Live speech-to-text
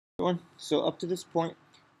Everyone. So up to this point,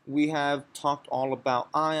 we have talked all about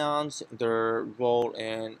ions, their role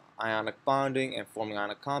in ionic bonding and forming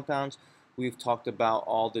ionic compounds. We've talked about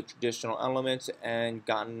all the traditional elements and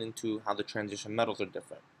gotten into how the transition metals are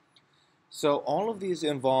different. So all of these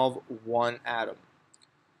involve one atom.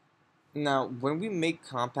 Now, when we make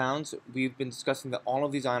compounds, we've been discussing that all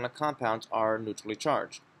of these ionic compounds are neutrally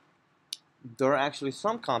charged. There are actually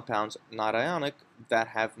some compounds, not ionic, that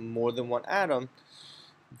have more than one atom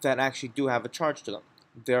that actually do have a charge to them.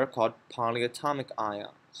 They're called polyatomic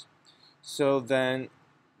ions. So then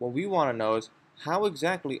what we want to know is how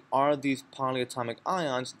exactly are these polyatomic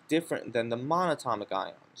ions different than the monatomic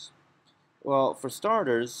ions? Well, for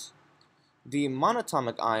starters, the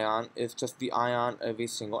monatomic ion is just the ion of a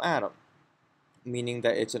single atom, meaning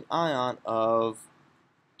that it's an ion of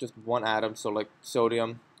just one atom, so like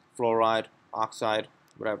sodium, fluoride, oxide,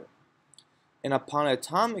 whatever. In a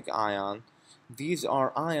polyatomic ion, these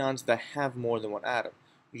are ions that have more than one atom.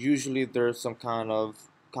 Usually there's some kind of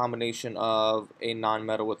combination of a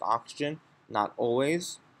nonmetal with oxygen, not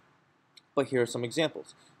always, but here are some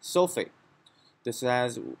examples. Sulfate. This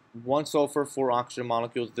has one sulfur, four oxygen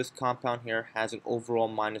molecules. This compound here has an overall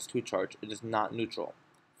 -2 charge. It is not neutral.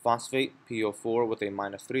 Phosphate, PO4 with a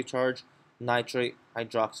 -3 charge. Nitrate,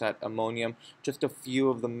 hydroxide, ammonium, just a few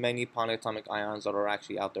of the many polyatomic ions that are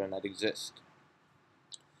actually out there and that exist.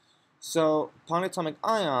 So polyatomic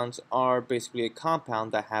ions are basically a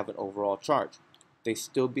compound that have an overall charge. They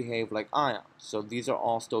still behave like ions. So these are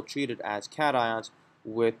all still treated as cations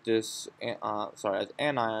with this, as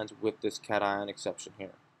anions with this cation exception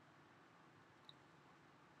here.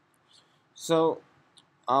 So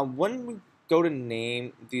when we go to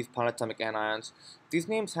name these polyatomic anions, these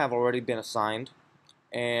names have already been assigned,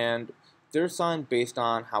 and they're assigned based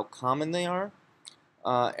on how common they are,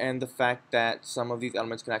 and the fact that some of these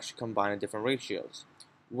elements can actually combine in different ratios.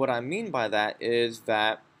 What I mean by that is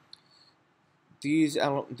that these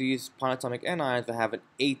polyatomic anions that have an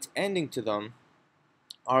 8 ending to them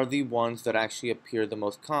are the ones that actually appear the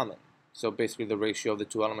most common. So basically the ratio of the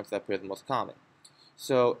two elements that appear the most common.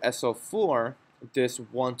 So SO4, this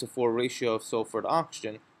 1:4 ratio of sulfur to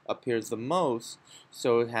oxygen, appears the most,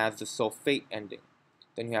 so it has the sulfate ending.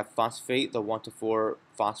 Then you have phosphate, the 1:4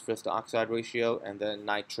 phosphorus to oxide ratio, and then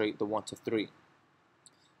nitrate, the 1:3.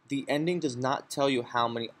 The ending does not tell you how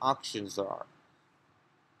many oxygens there are.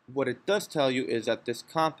 What it does tell you is that this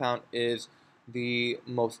compound is the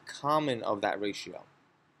most common of that ratio.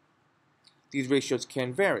 These ratios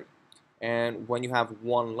can vary, and when you have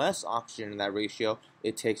one less oxygen in that ratio,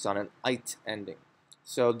 it takes on an ite ending.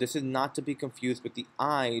 So this is not to be confused with the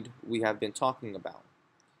ide we have been talking about.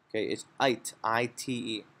 Okay, it's ite,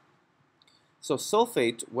 I-T-E. So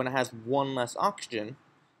sulfate, when it has one less oxygen,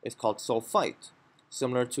 is called sulfite.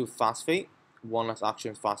 Similar to phosphate, one less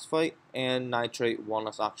oxygen phosphate, and nitrate, one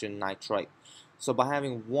less oxygen nitrite. So by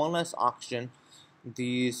having one less oxygen,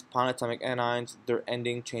 these polyatomic anions, their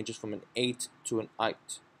ending changes from an ate to an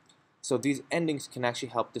ite. So these endings can actually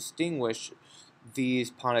help distinguish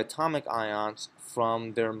these polyatomic ions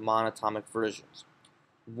from their monatomic versions.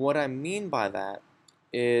 What I mean by that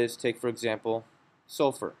is, take for example,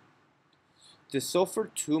 sulfur. The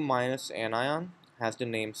sulfur 2- anion has the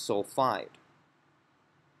name sulfide.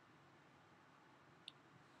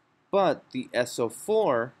 But the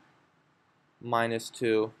SO4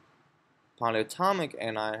 -2 polyatomic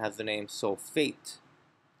anion has the name sulfate.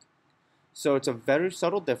 So it's a very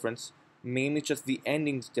subtle difference, mainly just the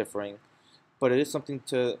endings differing, but it is something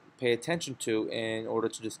to pay attention to in order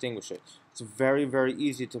to distinguish it. It's very, very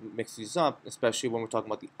easy to mix these up, especially when we're talking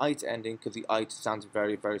about the ite ending, because the ite sounds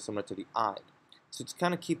very, very similar to the ide. So just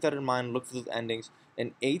kind of keep that in mind, look for those endings.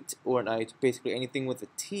 An ate or an ite, basically anything with a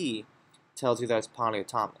T, tells you that it's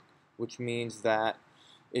polyatomic, which means that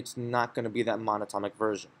it's not going to be that monatomic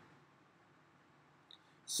version.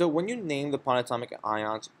 So when you name the polyatomic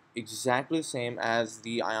ions exactly the same as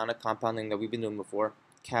the ionic compound name that we've been doing before,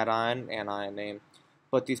 cation, anion name,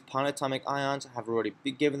 but these polyatomic ions have already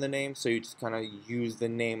been given the name, so you just kind of use the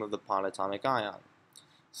name of the polyatomic ion.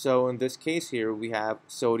 So in this case here, we have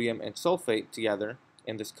sodium and sulfate together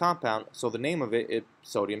in this compound, so the name of it is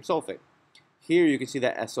sodium sulfate. Here you can see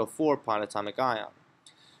that SO4 polyatomic ion.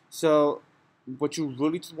 So what you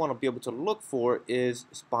really just want to be able to look for is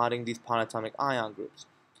spotting these polyatomic ion groups.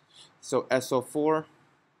 So SO4,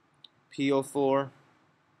 PO4,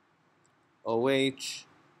 OH,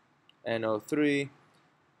 NO3,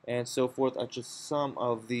 and so forth are just some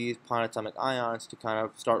of these polyatomic ions to kind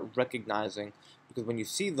of start recognizing, because when you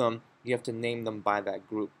see them, you have to name them by that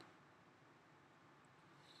group.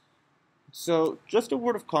 So, just a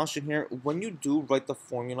word of caution here, when you do write the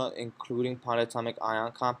formula including polyatomic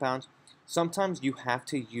ion compounds, sometimes you have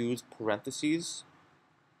to use parentheses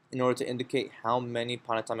in order to indicate how many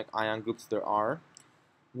polyatomic ion groups there are.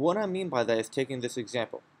 What I mean by that is taking this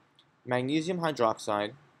example. Magnesium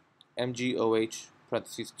hydroxide, MgOH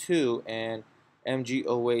parentheses 2, and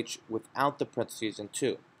MgOH without the parentheses and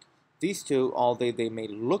 2. These two, although they may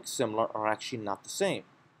look similar, are actually not the same.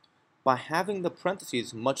 By having the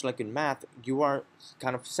parentheses, much like in math, you are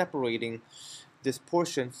kind of separating this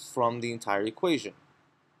portion from the entire equation.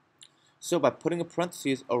 So by putting a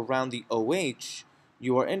parentheses around the OH,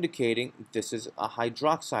 you are indicating this is a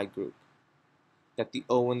hydroxide group, that the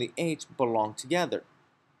O and the H belong together,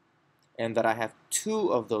 and that I have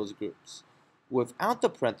two of those groups. Without the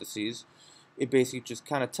parentheses, it basically just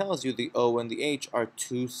kind of tells you the O and the H are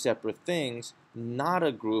two separate things, not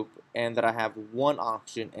a group, and that I have one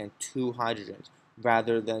oxygen and two hydrogens,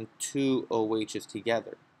 rather than two OHs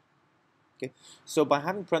together. Okay, so by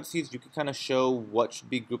having parentheses, you can kind of show what should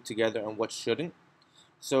be grouped together and what shouldn't.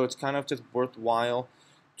 So it's kind of just worthwhile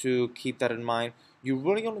to keep that in mind. You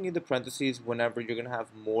really only need the parentheses whenever you're going to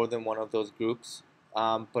have more than one of those groups,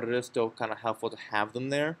 but it is still kind of helpful to have them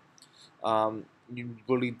there. You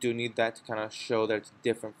really do need that to kind of show that it's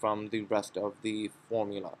different from the rest of the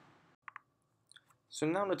formula. So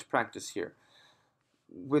now let's practice here.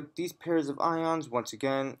 With these pairs of ions, once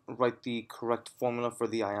again, write the correct formula for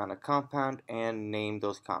the ionic compound and name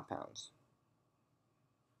those compounds.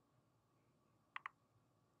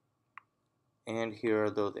 And here are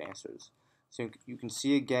those answers. So you can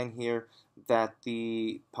see again here that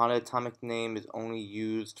the polyatomic name is only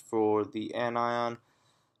used for the anion.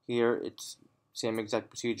 Here it's same exact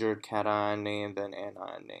procedure, cation name, then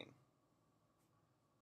anion name.